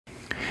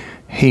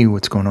Hey,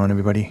 what's going on,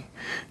 everybody?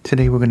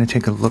 Today we're going to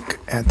take a look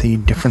at the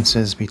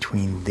differences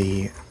between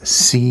the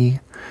C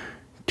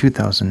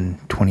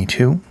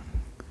 2022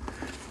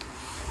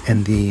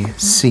 and the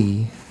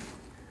C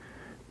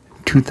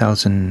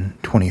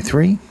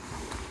 2023,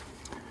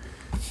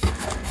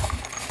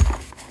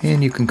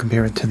 and you can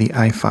compare it to the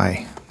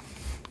Audiophile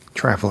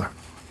Traveler.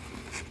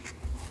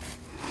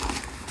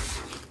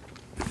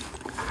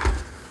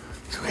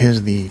 So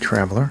here's the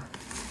Traveler,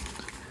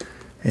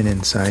 and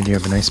inside you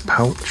have a nice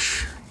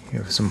pouch. You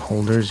have some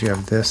holders. You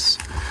have this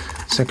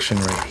section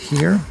right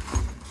here,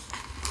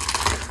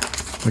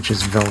 which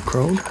is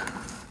Velcroed,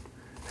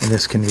 and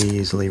this can be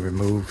easily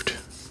removed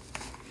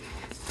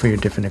for your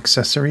different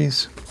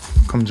accessories.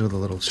 Comes with a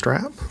little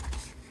strap,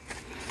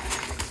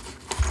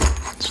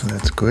 so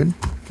that's good.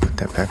 Put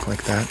that back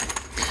like that.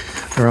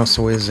 There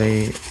also is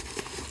a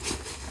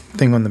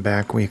thing on the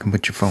back where you can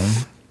put your phone,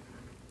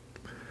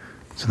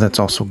 so that's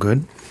also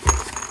good.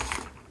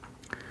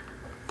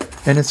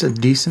 And it's a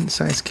decent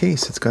sized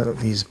case. It's got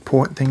these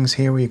port things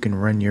here where you can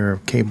run your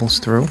cables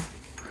through,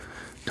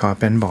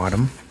 top and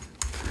bottom.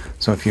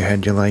 So if you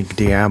had your like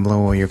Diablo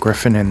or your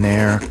Griffin in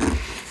there,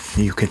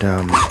 you could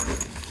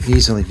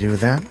easily do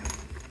that.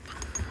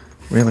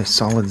 Really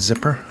solid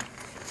zipper.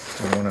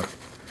 I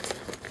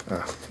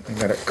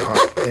got it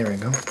caught. There we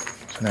go.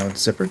 So now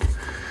it's zippered.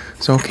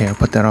 So okay, I'll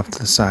put that off to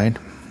the side.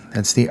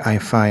 That's the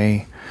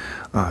Audiophile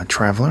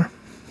Traveler.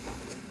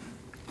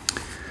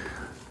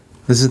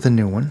 This is the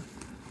new one.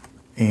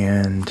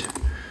 And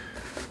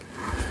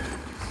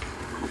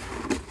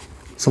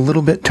it's a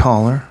little bit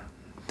taller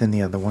than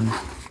the other one.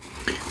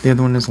 The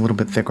other one is a little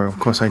bit thicker. Of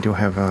course, I do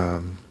have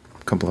a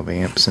couple of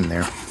amps in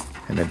there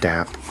and a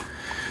DAP.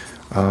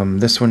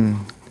 This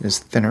one is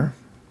thinner.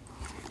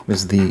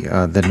 This is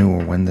the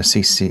newer one, the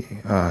C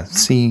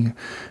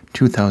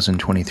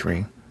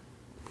 2023.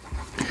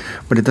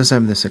 But it does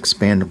have this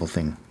expandable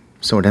thing.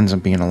 So it ends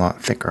up being a lot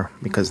thicker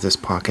because this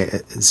pocket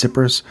it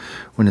zippers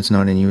when it's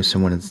not in use,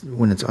 and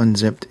when it's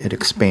unzipped, it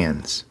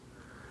expands.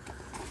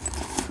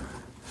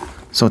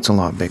 So it's a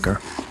lot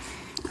bigger.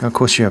 Now, of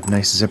course, you have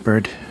nice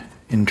zippered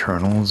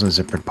internals, a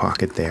zippered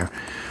pocket there.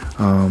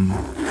 I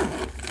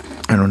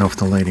don't know if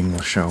the lighting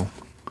will show,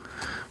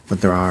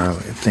 but there are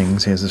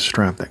things. Here's a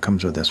strap that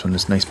comes with this one.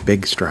 This nice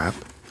big strap,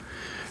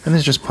 and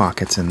there's just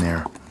pockets in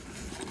there.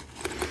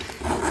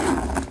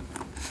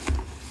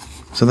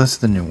 So that's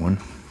the new one.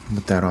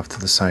 Put that off to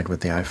the side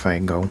with the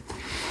Audiophile Go.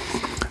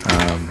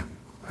 I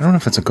don't know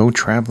if it's a Go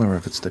Traveler or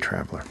if it's the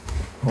Traveler.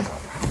 Hold on.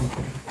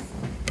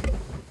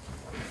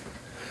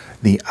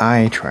 The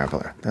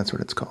Traveler, that's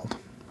what it's called.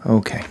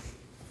 Okay.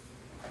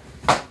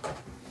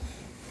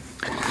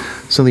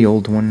 So the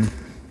old one,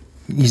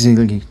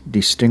 easily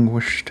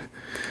distinguished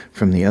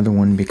from the other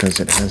one because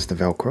it has the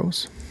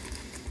Velcros.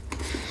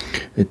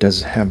 It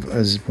does have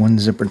one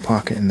zippered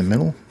pocket in the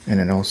middle, and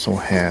it also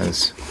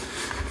has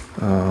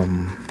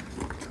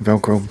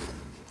Velcro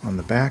on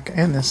the back,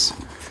 and this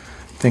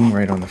thing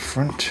right on the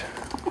front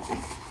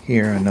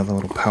here, another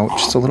little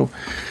pouch.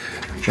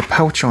 The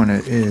pouch on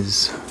it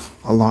is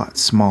a lot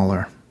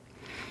smaller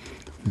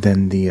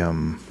than the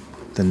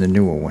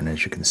newer one,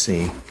 as you can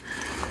see.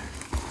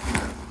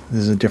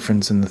 There's a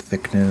difference in the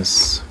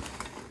thickness.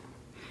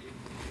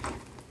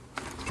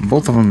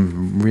 Both of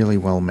them really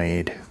well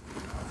made.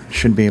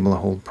 Should be able to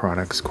hold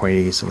products quite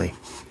easily.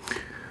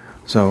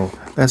 So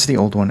that's the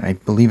old one. I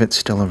believe it's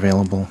still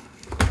available.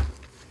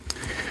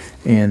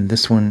 And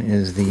this one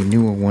is the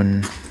newer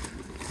one,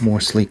 more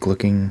sleek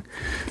looking.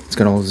 It's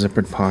got all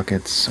zippered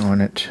pockets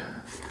on it,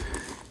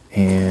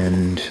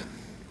 and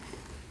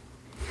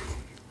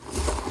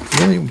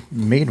really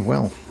made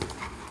well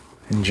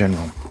in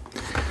general.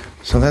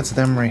 So that's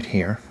them right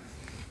here.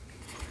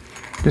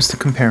 Just a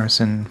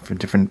comparison for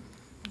different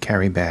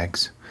carry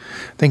bags.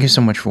 Thank you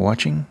so much for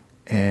watching,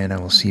 and I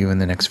will see you in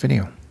the next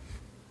video.